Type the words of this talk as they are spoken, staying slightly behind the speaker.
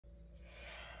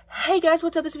Hey guys,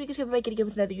 what's up? It's Mika back again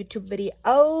with another YouTube video,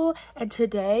 and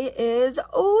today is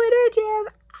Winter Jam.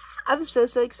 I'm so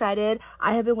excited.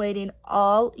 I have been waiting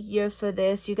all year for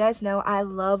this. You guys know I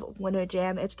love Winter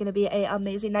Jam. It's gonna be an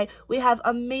amazing night. We have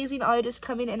amazing artists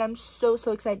coming, and I'm so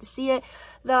excited to see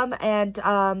them. And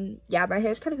yeah, my hair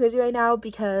is kind of crazy right now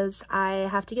because I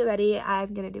have to get ready.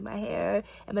 I'm gonna do my hair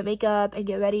and my makeup and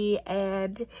get ready,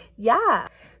 and yeah.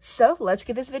 So let's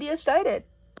get this video started.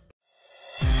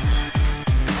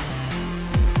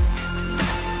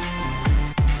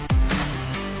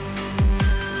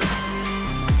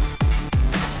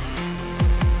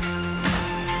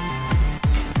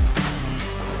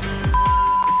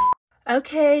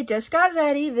 Okay, just got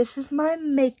ready. This is my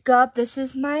makeup. This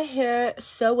is my hair.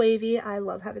 So wavy. I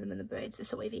love having them in the braids. They're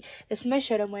so wavy. This is my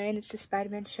shirt I'm wearing. It's the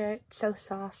Spider-Man shirt. So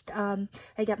soft. I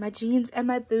got my jeans and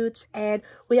my boots, and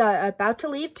we are about to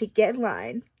leave to get in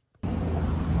line.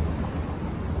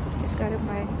 Just got in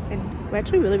line, and we're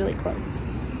actually really close.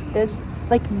 There's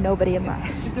like nobody in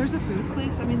line. If there's a food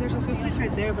place, I mean, there's a food place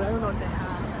right there, but I don't know what they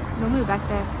have. Normally we're back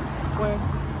there. Where?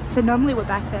 So normally we're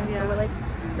back there. Yeah. But we're like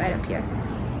right up here.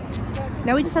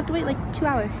 Now we just have to wait like 2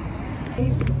 hours.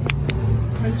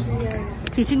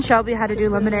 Teaching Shelby how to do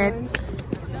lemonade.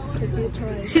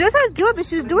 She knows how to do it, but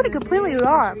she was doing it completely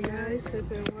wrong.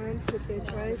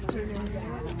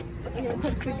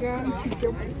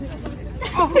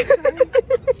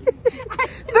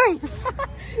 Freeze!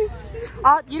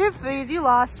 Oh, you didn't freeze. You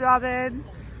lost, Robin.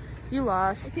 You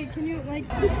lost. Okay, can you like?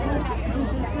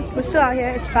 We're still out here.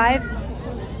 It's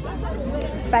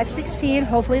 5:16.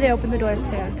 Hopefully they open the doors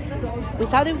soon. We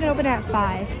thought they were gonna open at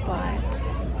 5, but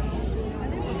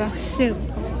soon.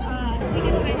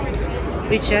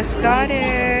 We just got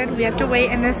in. We have to wait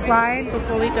in this line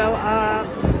before we go up.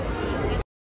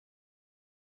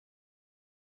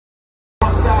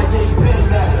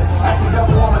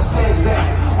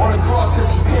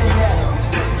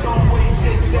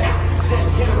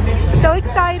 So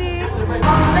exciting.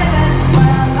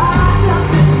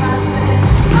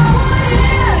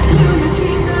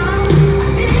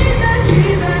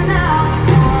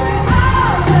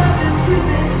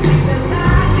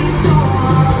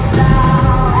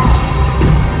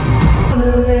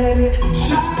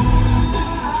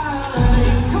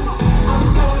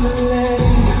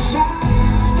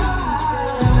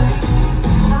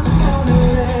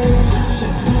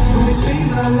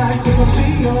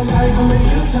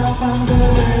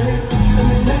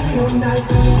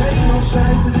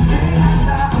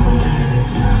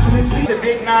 It's a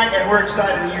big night, and we're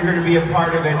excited that you're going to be a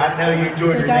part of it. I know you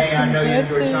enjoyed Renee. I know you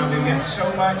enjoyed Tommy. We've got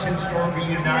so much in store for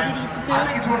you tonight. I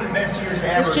think it's one of the best years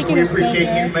ever, so we appreciate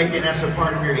you making us a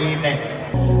part of your evening.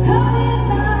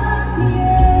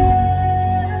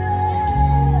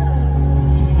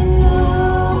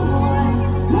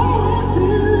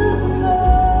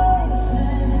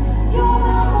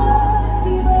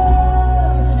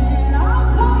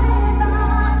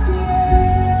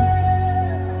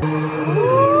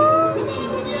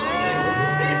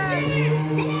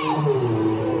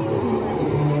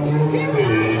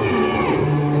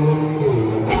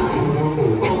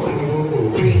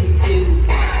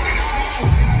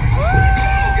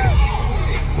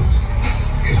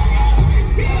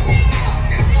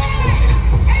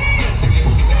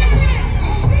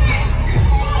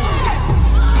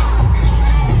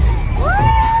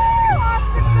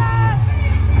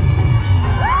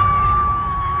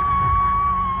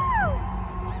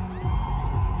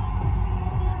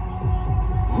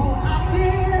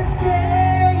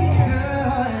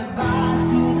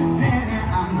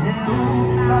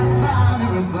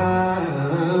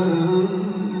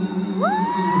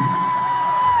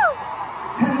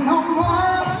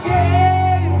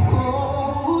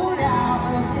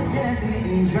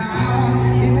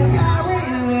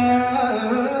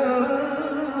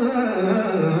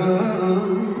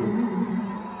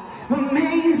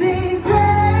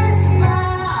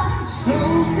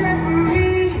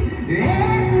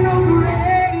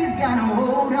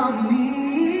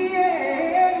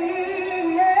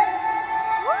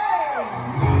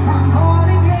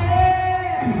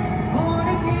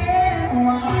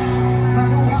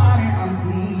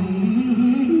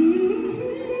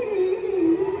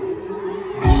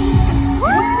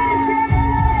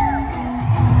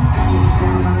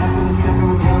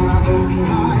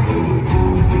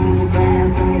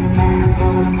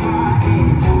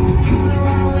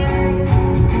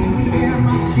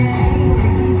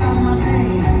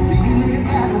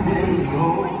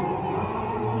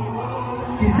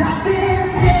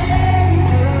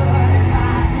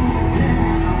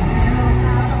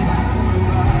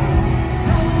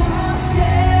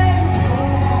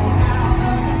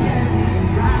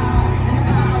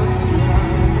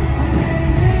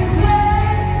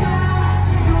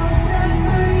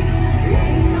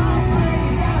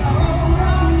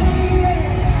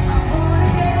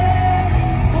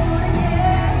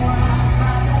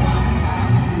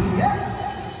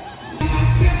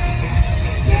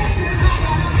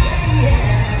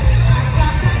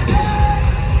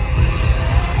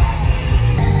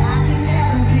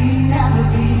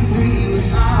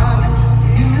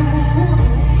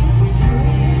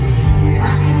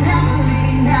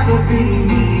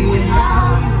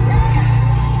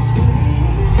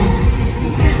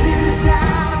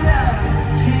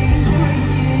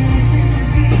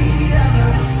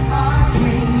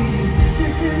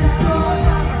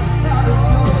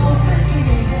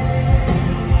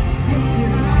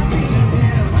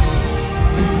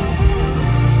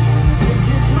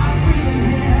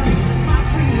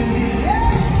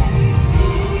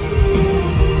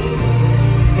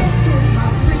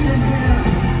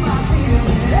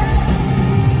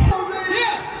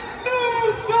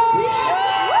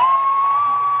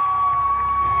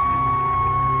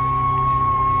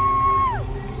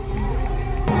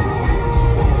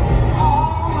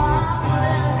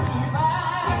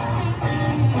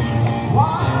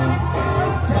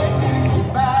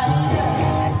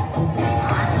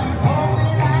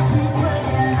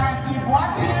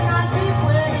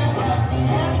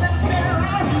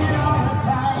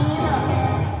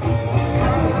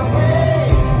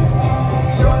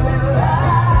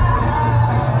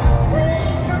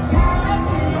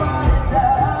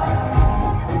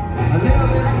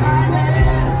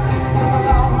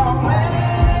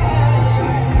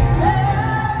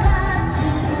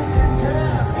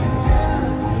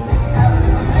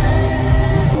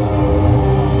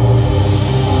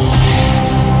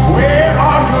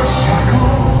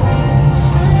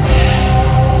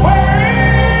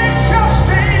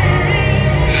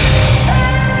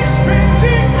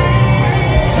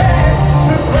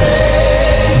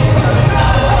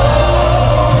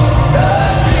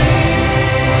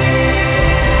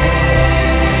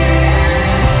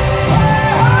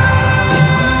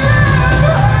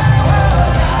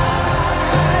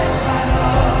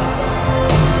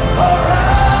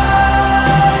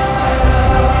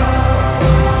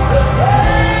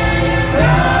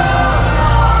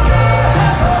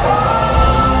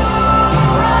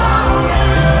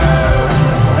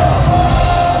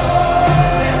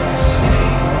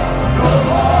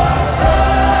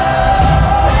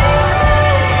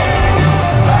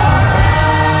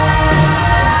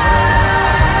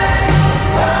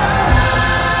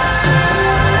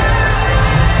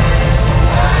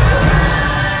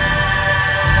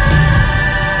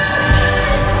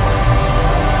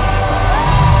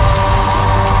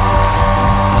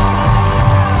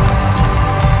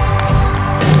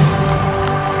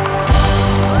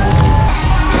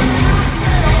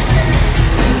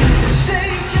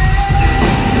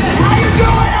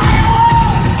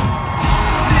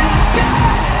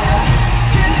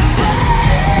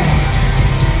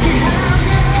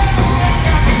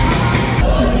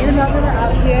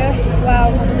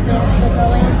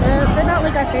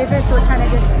 David, so we're kind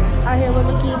of just out here. We're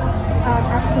looking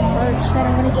at some merch that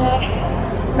I'm gonna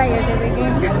get. My ears are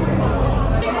ringing.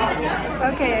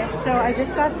 Okay, so I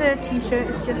just got the t-shirt.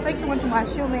 It's just like the one from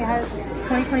last year, only it has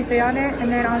 2023 on it.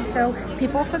 And then also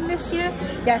people from this year.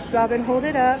 Yes, Robin, hold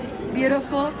it up.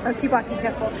 Beautiful. Oh, keep walking,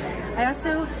 careful. I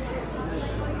also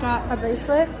got a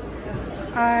bracelet.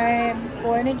 I'm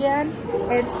born again.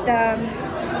 It's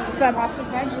from Austin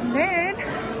French. And then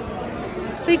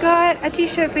we got a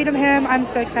t-shirt, Freedom Harem. I'm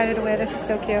so excited to wear this. It's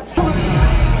so cute. Come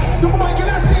on, can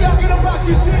I see y'all get up out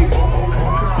your seats?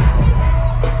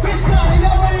 This side,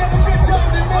 y'all ready to have a good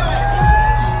time tonight?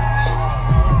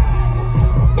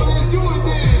 Let's do it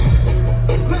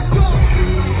then. Let's go.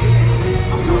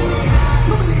 I'm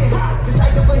coming in hot, just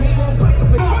like the fajita.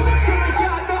 Still ain't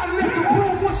got nothing left to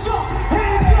prove. What's up?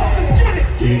 Hands up, let's get it.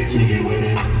 Get jiggy with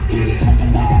it. Get it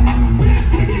jumping like a new wrist,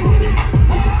 piggy with it.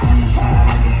 Make it funny, kind of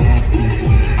like a head, piggy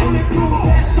with it. Bulletproof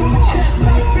vest on the chest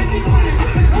like 50 with it.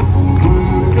 Let's go.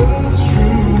 That's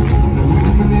true.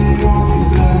 Eliminate all these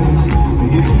lies. The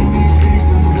enemy speaks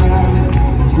inside.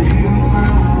 Freedom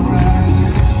will rise.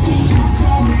 You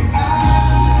call me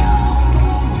out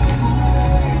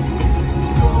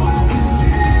so I can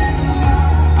live the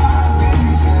life I've been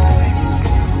trying.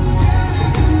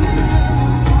 There's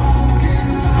another song in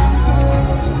my soul.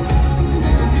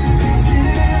 And it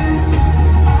begins.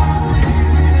 I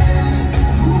breathe in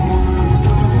the words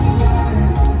of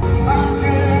life. I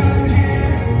can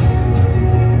hear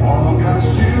all God's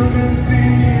children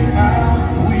singing out.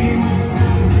 We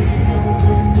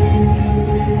sing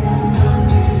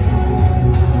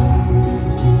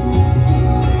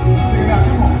it out,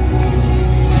 come on.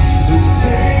 The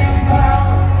same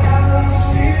power that rose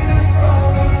Jesus from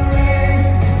the grave,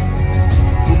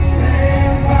 the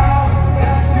same power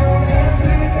that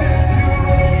commanded them to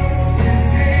reign is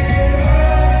in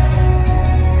us,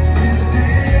 is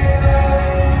in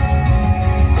us.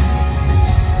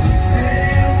 The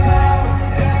same power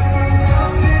that puts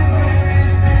mountains where they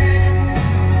speak,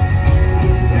 the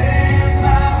same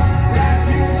power that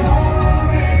can over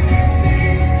vacancy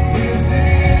lives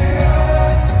in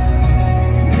us,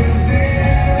 lives in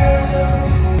us.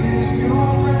 Is your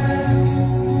breath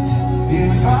in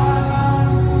our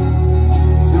lungs,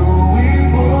 so we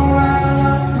pour out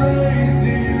our praise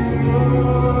to you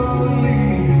only.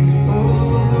 Oh,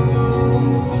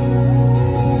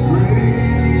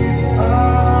 great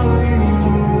are you,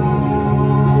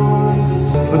 Lord.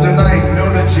 But tonight, know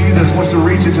that Jesus wants to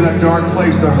reach into that dark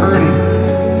place, the hurting,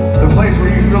 the place where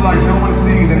you feel like no one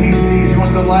sees and he sees. He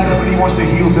wants to light up and he wants to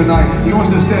heal tonight. He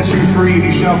wants to set you free and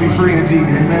you shall be free indeed.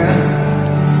 Amen.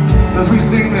 So as we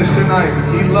sing this tonight,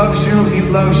 he loves you, he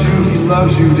loves you, he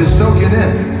loves you. Just soak it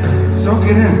in. Soak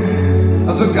it in.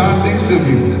 That's what God thinks of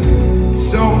you.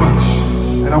 So much.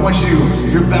 And I want you,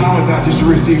 if you're bound with that, just to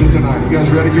receive it tonight. You guys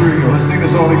ready? Here we go. Let's sing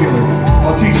this all together.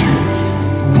 I'll teach you.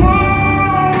 Whoa!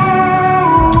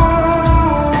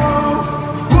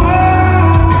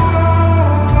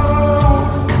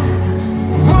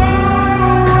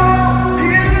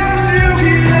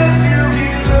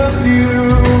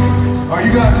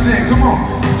 You guys sing, come on.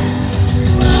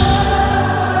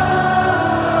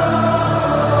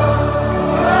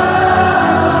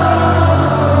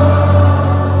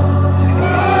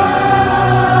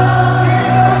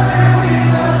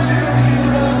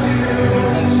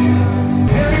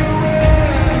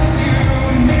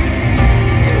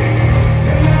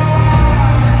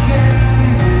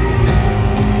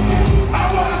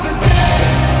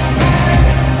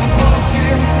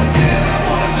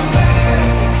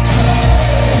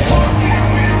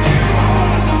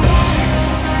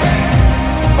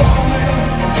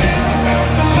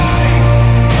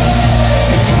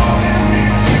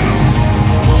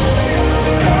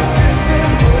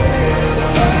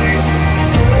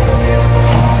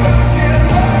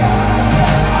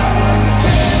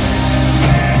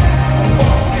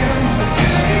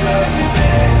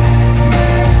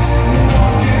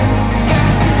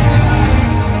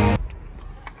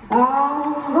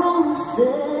 I'm gonna stay.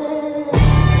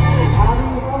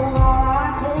 I've done all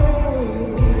I can.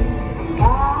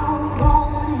 I'm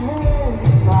gonna head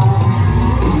and find you.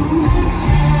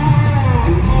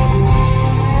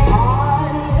 I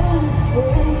ain't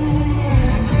afraid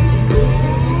of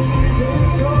facing fears and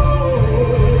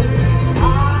sorrows. I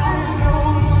know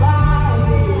the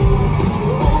Bible is the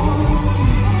only.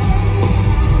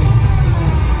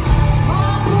 My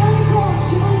praise gonna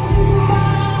shake these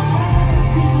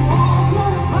mountains. These walls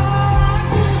gonna fall like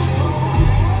Jericho.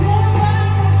 Stand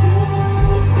back and feel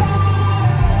me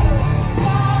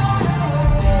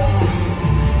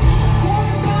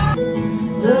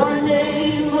the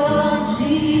name of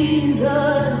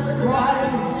Jesus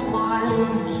Christ, my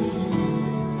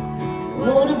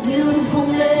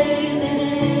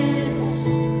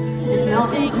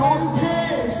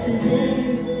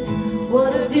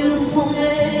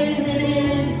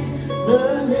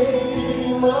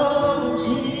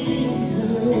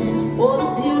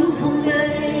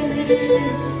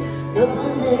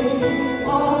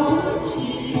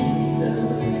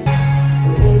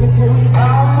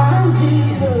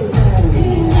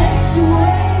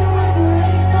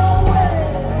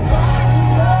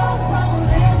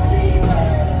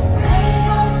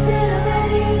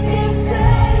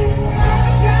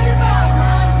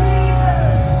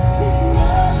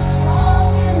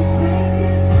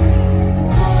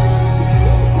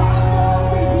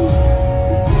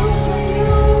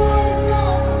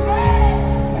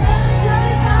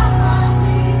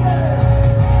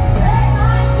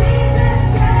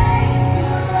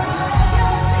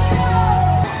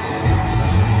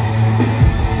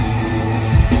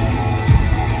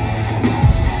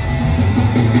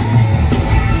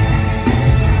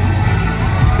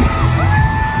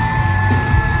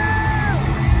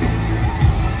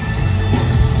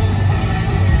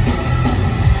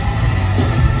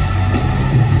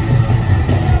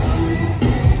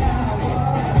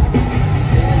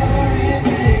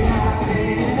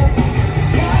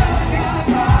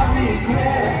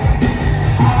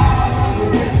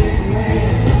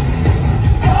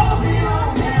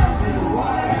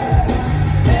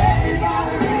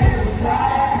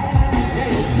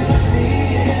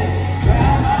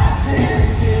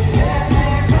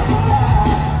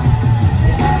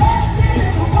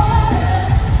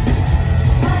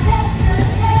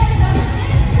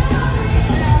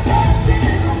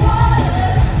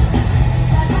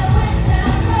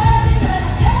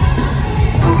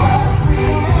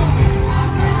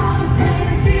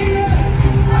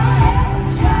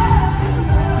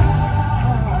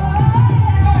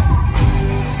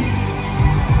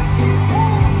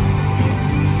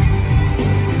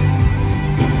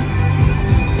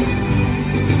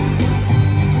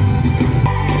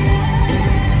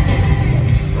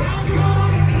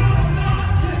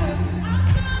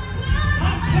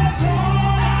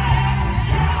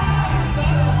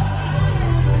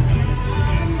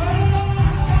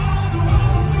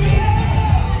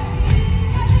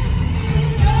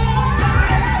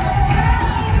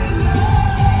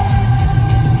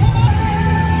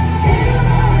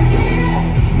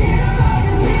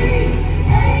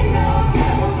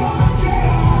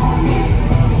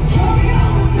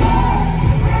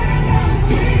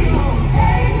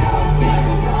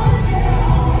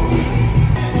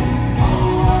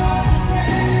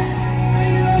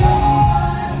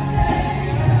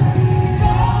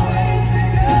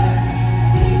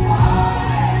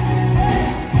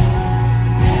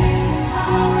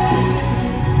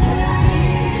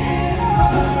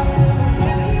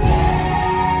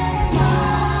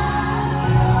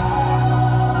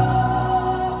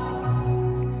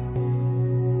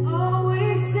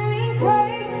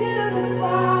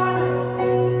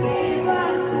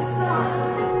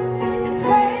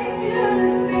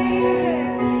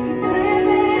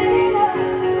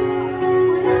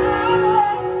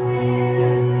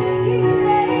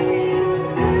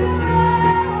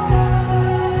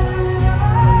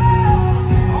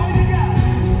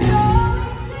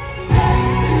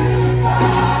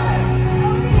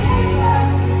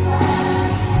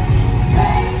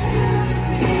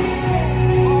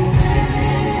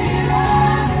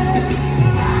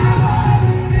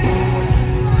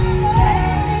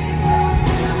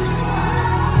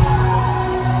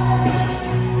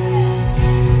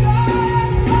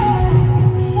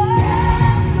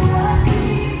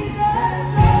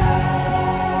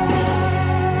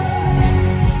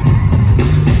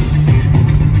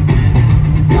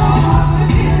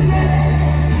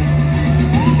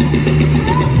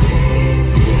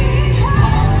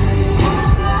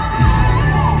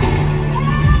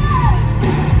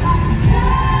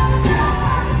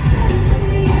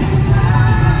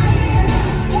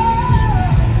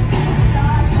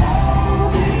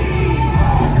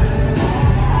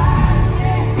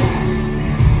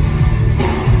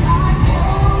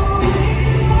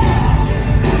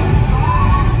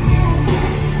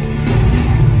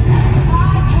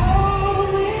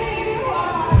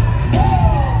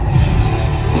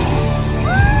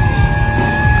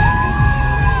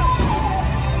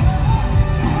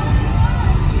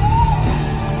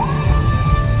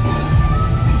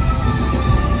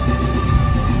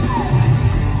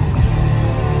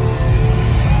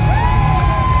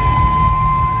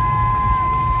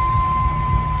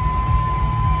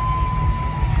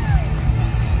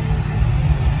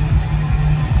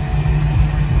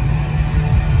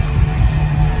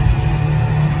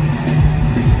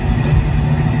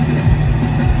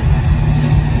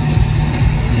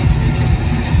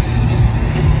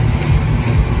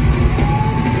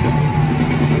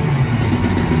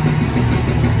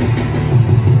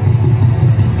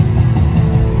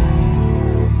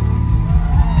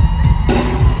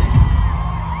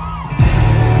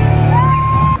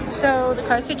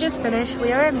concert just finished.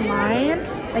 We are in line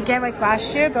again like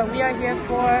last year, but we are here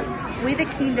for We the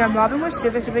Kingdom. Robin was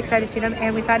super excited to see them,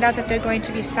 and we found out that they're going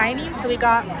to be signing. So we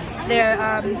got their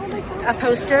a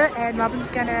poster, and Robin's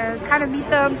gonna kind of meet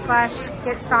them /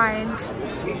 get signed.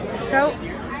 So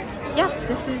yeah,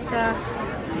 this is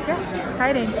yeah,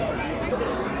 exciting.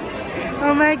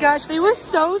 Oh my gosh, they were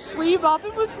so sweet.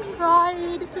 Robin was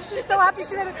crying because she's so happy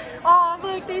she had it. Oh,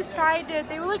 look, they signed it.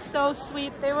 They were like so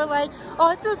sweet. They were like, oh,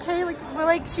 it's okay. Like, we're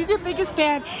like, she's your biggest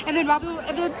fan. And then Robin,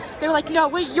 and then they were like, no,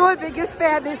 we're your biggest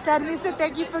fan. They said, and they said,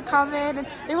 thank you for coming. And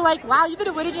they were like, wow, you've been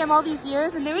at Winter Jam all these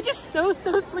years. And they were just so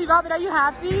sweet. Robin, are you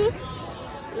happy?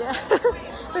 Yeah.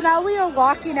 But now we are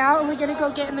walking out and we're gonna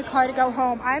go get in the car to go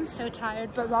home. I'm so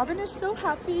tired, but Robin is so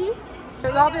happy.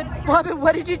 So Robin,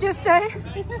 what did you just say?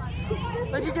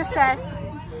 What did you just say?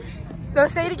 Go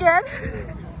say it again.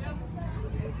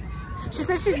 She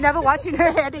said she's never washing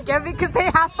her hand again because they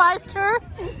high-fived her.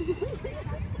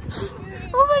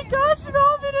 Oh my gosh,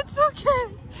 Robin, it's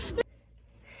okay.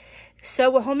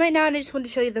 So we're home right now, and I just wanted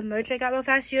to show you the merch I got real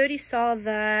fast. You already saw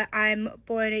the I'm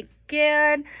Born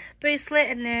Again bracelet,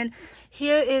 and then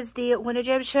here is the Winter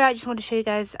Jam shirt. I just wanted to show you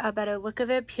guys a better look of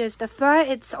it. Here's the front.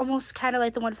 It's almost kind of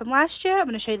like the one from last year. I'm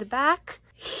going to show you the back.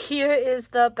 Here is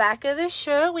the back of the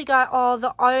shirt. We got all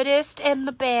the artists and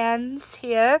the bands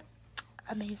here.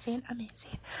 Amazing.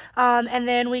 And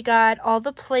then we got all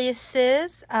the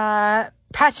places.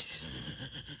 Patches.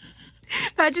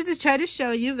 Patches is trying to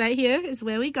show you. Right here is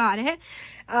where we got it.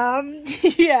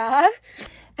 Yeah.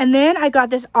 And then I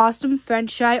got this awesome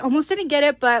French shirt. I almost didn't get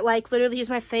it, but like literally he's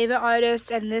my favorite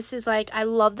artist, and this is like, I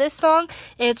love this song.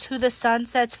 It's Who the Sun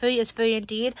Sets Free is Free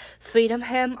Indeed. Freedom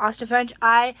Hymn, Austin French.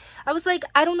 I was like,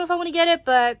 I don't know if I want to get it,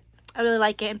 but I really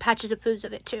like it, and Patches approves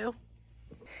of it too.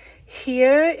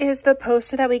 Here is the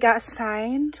poster that we got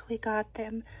signed. We got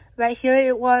them right here.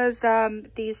 It was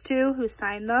these two who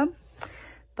signed them.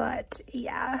 But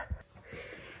yeah.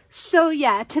 So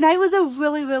yeah, tonight was a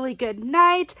really good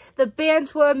night. The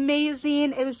bands were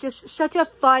amazing. It was just such a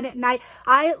fun night.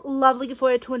 I love looking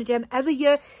forward to Winter Jam every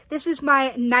year. This is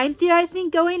my 9th year, I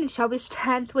think, going, and Shelby's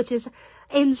 10th, which is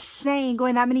insane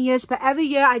going that many years. But every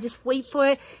year I just wait for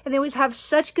it, and they always have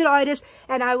such good artists,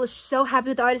 and I was so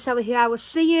happy with the artists that were here. I was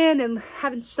singing and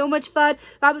having so much fun.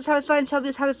 Rob was having fun, Shelby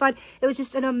was having fun. It was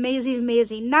just an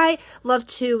amazing night. Love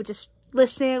to just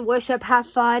listen, worship, have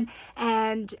fun,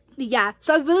 and yeah.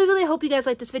 So I really hope you guys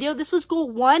like this video. This was goal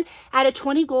 1 out of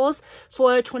 20 goals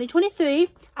for 2023.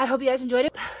 I hope you guys enjoyed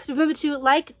it. Remember to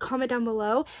like, comment down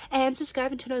below, and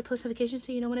subscribe and turn on the post notifications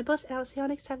so you know when I post, and I'll see y'all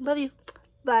next time. Love you.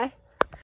 Bye.